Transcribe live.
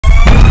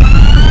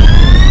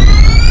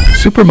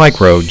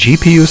Supermicro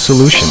GPU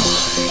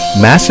solutions,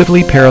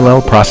 massively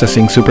parallel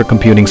processing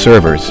supercomputing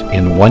servers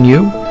in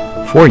 1U,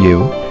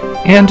 4U,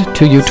 and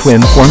 2U twin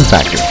form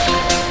factors.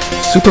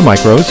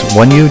 Supermicro's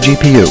 1U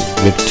GPU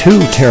with 2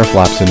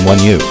 teraflops in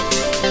 1U,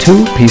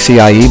 2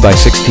 PCIe by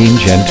 16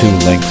 Gen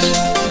 2 links,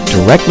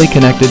 directly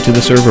connected to the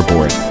server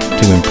board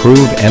to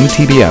improve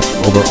MTBF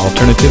over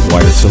alternative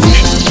wired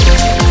solutions.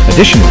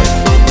 Additionally,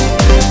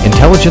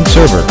 intelligent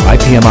server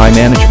IPMI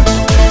management,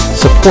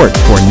 support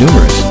for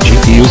numerous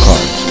GPU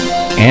cards,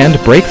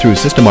 and breakthrough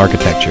system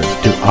architecture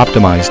to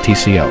optimize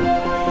TCO.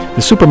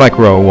 The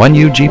Supermicro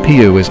 1U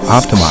GPU is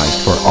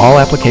optimized for all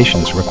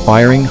applications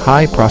requiring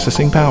high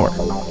processing power.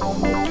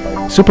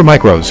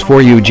 Supermicro's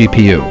 4U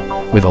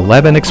GPU with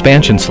 11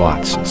 expansion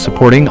slots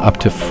supporting up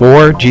to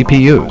 4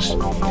 GPUs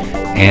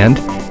and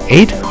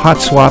 8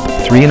 hot swap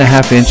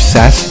 3.5-inch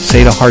SAS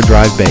SATA hard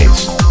drive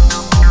bays.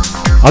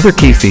 Other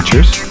key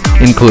features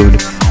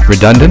include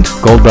redundant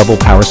gold level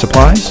power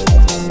supplies,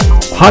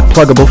 hot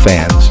pluggable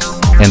fans,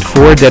 and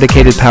 4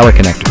 dedicated power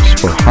connectors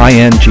for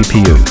high-end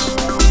GPUs.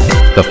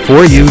 The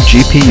 4U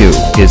GPU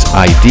is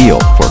ideal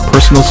for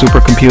personal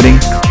supercomputing,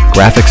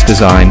 graphics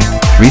design,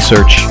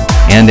 research,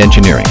 and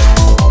engineering.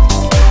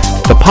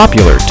 The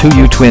popular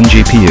 2U twin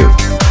GPU,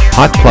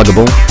 hot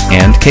pluggable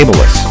and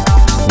cableless,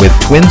 with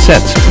twin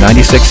sets of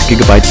 96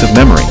 gigabytes of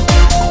memory,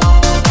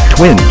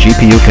 twin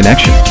GPU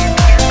connections,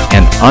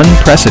 and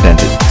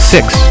unprecedented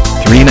 6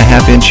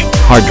 3.5-inch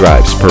hard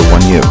drives per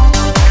 1U,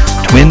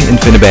 twin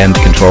InfiniBand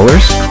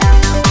controllers,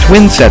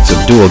 twin sets of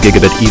dual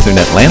gigabit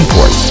Ethernet LAN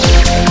ports,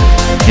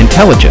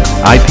 intelligent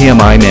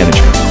IPMI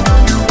management,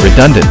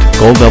 redundant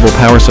gold-level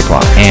power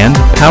supply, and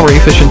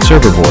power-efficient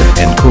server board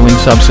and cooling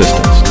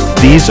subsystems.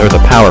 These are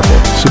the powerful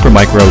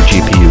Supermicro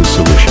GPU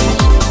solutions.